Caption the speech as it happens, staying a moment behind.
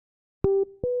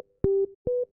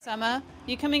Summer,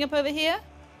 you coming up over here?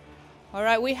 All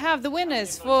right, we have the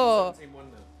winners for,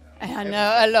 I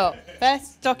know, a lot.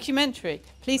 Best documentary.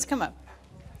 Please come up.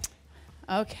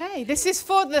 Okay, this is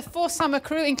for the Summer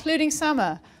crew, including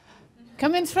Summer.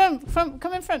 Come in front,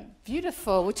 come in front.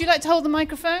 Beautiful. Would you like to hold the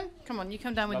microphone? Come on, you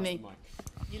come down with me.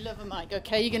 You love a mic.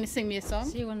 Okay, you're going to sing me a song?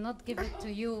 She will not give it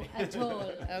to you at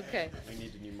all. Okay. I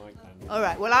need a new mic then. All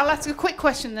right, well, I'll ask a quick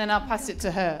question, then I'll pass it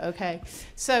to her, okay?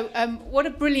 So, what a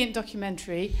brilliant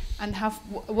documentary, and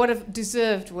what a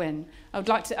deserved win. I would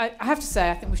like to, I have to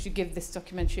say, I think we should give this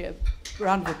documentary a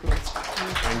round of applause.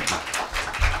 Thank you.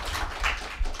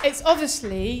 It's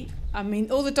obviously, I mean,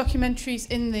 all the documentaries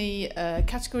in the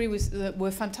category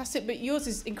were fantastic, but yours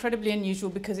is incredibly unusual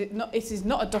because it is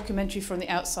not a documentary from the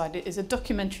outside. It is a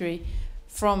documentary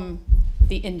from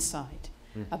the inside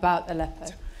about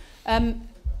Aleppo.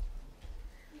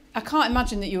 I can't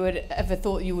imagine that you would ever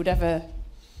thought you would ever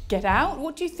get out.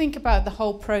 What do you think about the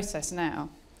whole process now?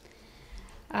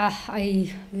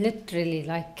 I literally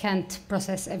can't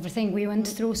process everything we went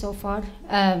through so far.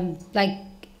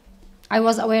 I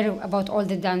was aware about all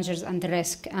the dangers and the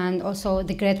risk, and also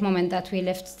the great moment that we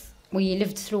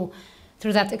lived through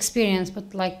that experience.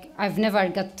 But I've never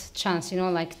got chance,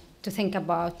 to think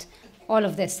about all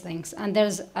of these things. And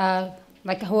there's a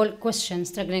whole question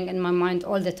struggling in my mind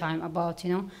all the time about,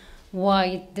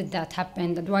 why did that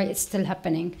happen, and why it's still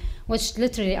happening, which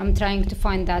literally I'm trying to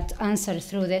find that answer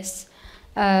through this.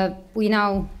 We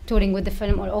now touring with the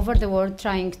film all over the world,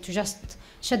 trying to just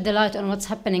shed the light on what's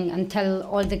happening and tell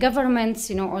all the governments,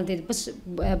 all the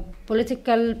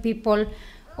political people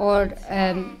or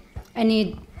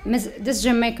any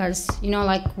decision makers,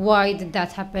 why did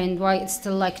that happen, why it's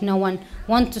still no one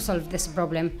wants to solve this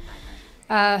problem.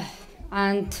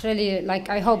 And really,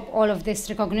 I hope all of this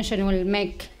recognition will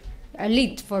make a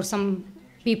lead for some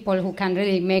people who can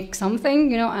really make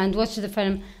something, and watch the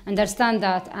film, understand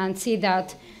that, and see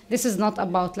that this is not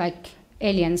about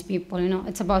aliens people,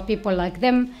 it's about people like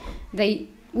them.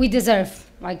 We deserve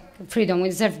freedom, we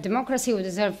deserve democracy, we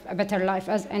deserve a better life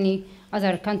as any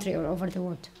other country all over the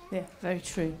world. Yeah, very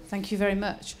true. Thank you very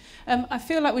much. I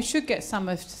feel like we should get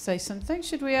Summer to say something.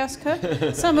 Should we ask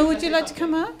her? Summer, would you like to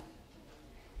come up?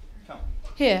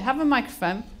 Here, have a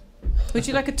microphone. Would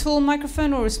you like a tall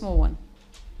microphone or a small one? Do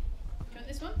you want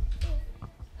this one?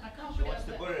 I can't put it up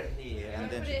there. Put it here,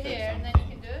 and then put it here, and then you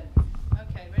can do it.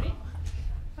 Okay, ready?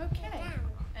 Okay.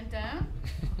 And down.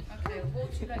 Okay, what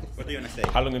would you like to say? What do you want to say?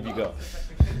 How long have you got?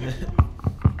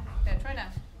 Yeah, try now.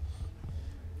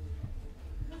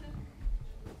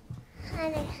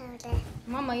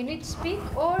 Mama, you need to speak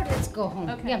or let's go home.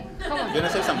 Okay. Yeah, come on. Do you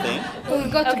want to say something? We'll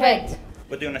go to bed.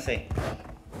 What do you want to say?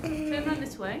 Turn around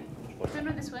this way. Turn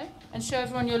around this way. And show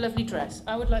everyone your lovely dress.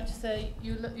 I would like to say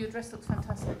your dress looks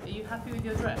fantastic. Are you happy with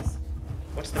your dress?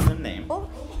 What's the film name? Oh.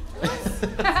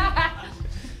 I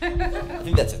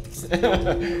think that's it.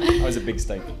 That was a big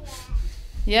statement.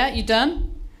 Yeah, you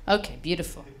done? Okay,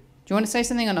 beautiful. Do you want to say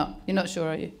something or not? You're not sure,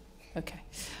 are you? Okay.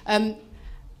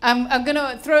 I'm going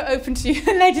to throw it open to you,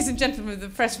 ladies and gentlemen of the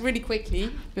press, really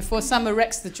quickly, before Summer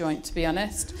wrecks the joint, to be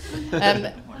honest.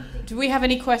 Do we have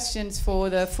any questions for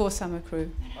the Summer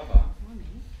crew?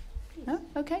 No?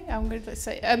 Okay, I'm going to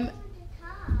say...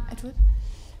 Edward?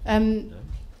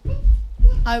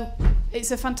 It's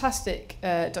a fantastic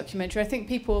documentary. I think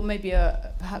people maybe are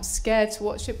perhaps scared to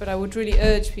watch it, but I would really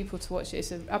urge people to watch it.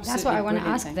 It's an absolutely That's what I want to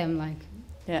ask thing. them.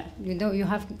 Yeah. You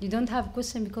don't have a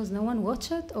question because no one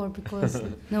watched it, or because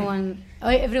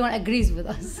everyone agrees with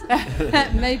us.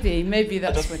 maybe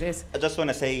that's what it is. I just want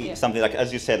to say something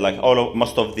as you said,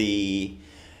 most of the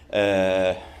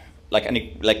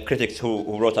critics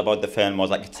who wrote about the film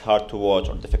was it's hard to watch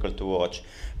or difficult to watch,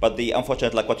 but the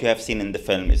unfortunate what you have seen in the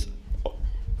film is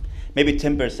maybe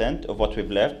 10% of what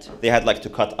we've left. They had to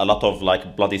cut a lot of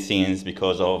bloody scenes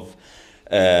because of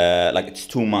it's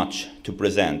too much to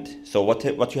present. So what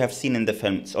you have seen in the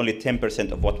film, it's only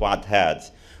 10% of what Wa'ad had,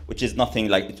 which is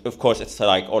nothing. Of course, it's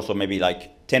also maybe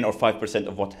 10 or 5%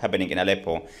 of what's happening in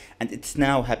Aleppo, and it's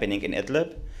now happening in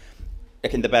Idlib.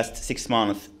 In the past 6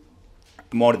 months,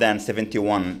 more than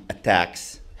 71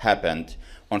 attacks happened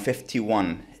on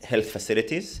 51 health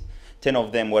facilities. 10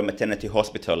 of them were maternity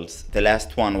hospitals. The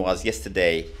last one was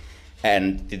yesterday.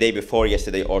 And the day before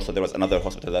yesterday also there was another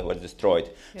hospital that was destroyed.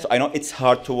 Yeah. So I know it's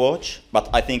hard to watch, but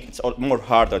I think it's more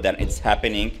harder than it's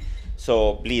happening.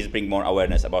 So please bring more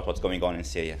awareness about what's going on in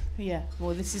Syria. Yeah,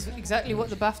 well this is exactly what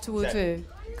the BAFTA will do.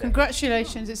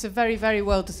 Congratulations, it's a very, very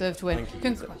well-deserved win.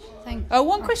 Thank you. Oh,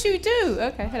 one question you do.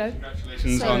 Okay, hello.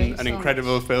 Congratulations on an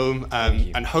incredible film,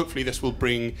 and hopefully this will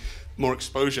bring more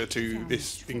exposure to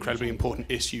this incredibly important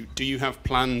issue. Do you have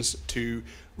plans to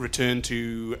return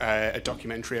to a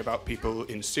documentary about people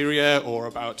in Syria or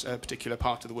about a particular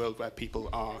part of the world where people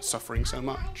are suffering so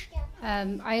much?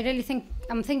 I really think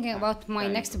I'm thinking about my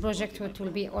next project, which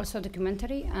will be also a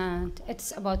documentary, and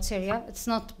it's about Syria. It's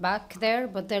not back there,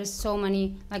 but there's so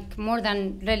many, like more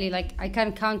than really, like I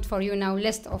can count for you now,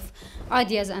 list of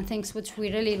ideas and things which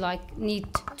we really like need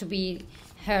to be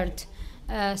heard.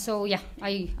 So yeah,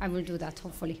 I will do that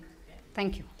hopefully.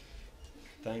 Thank you.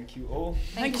 Thank you all.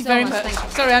 Thank you so very much. much. Thank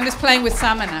you. Sorry, I'm just playing with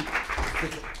Sama now.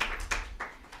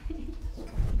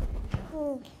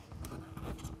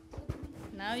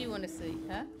 Now you want to see,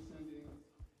 huh?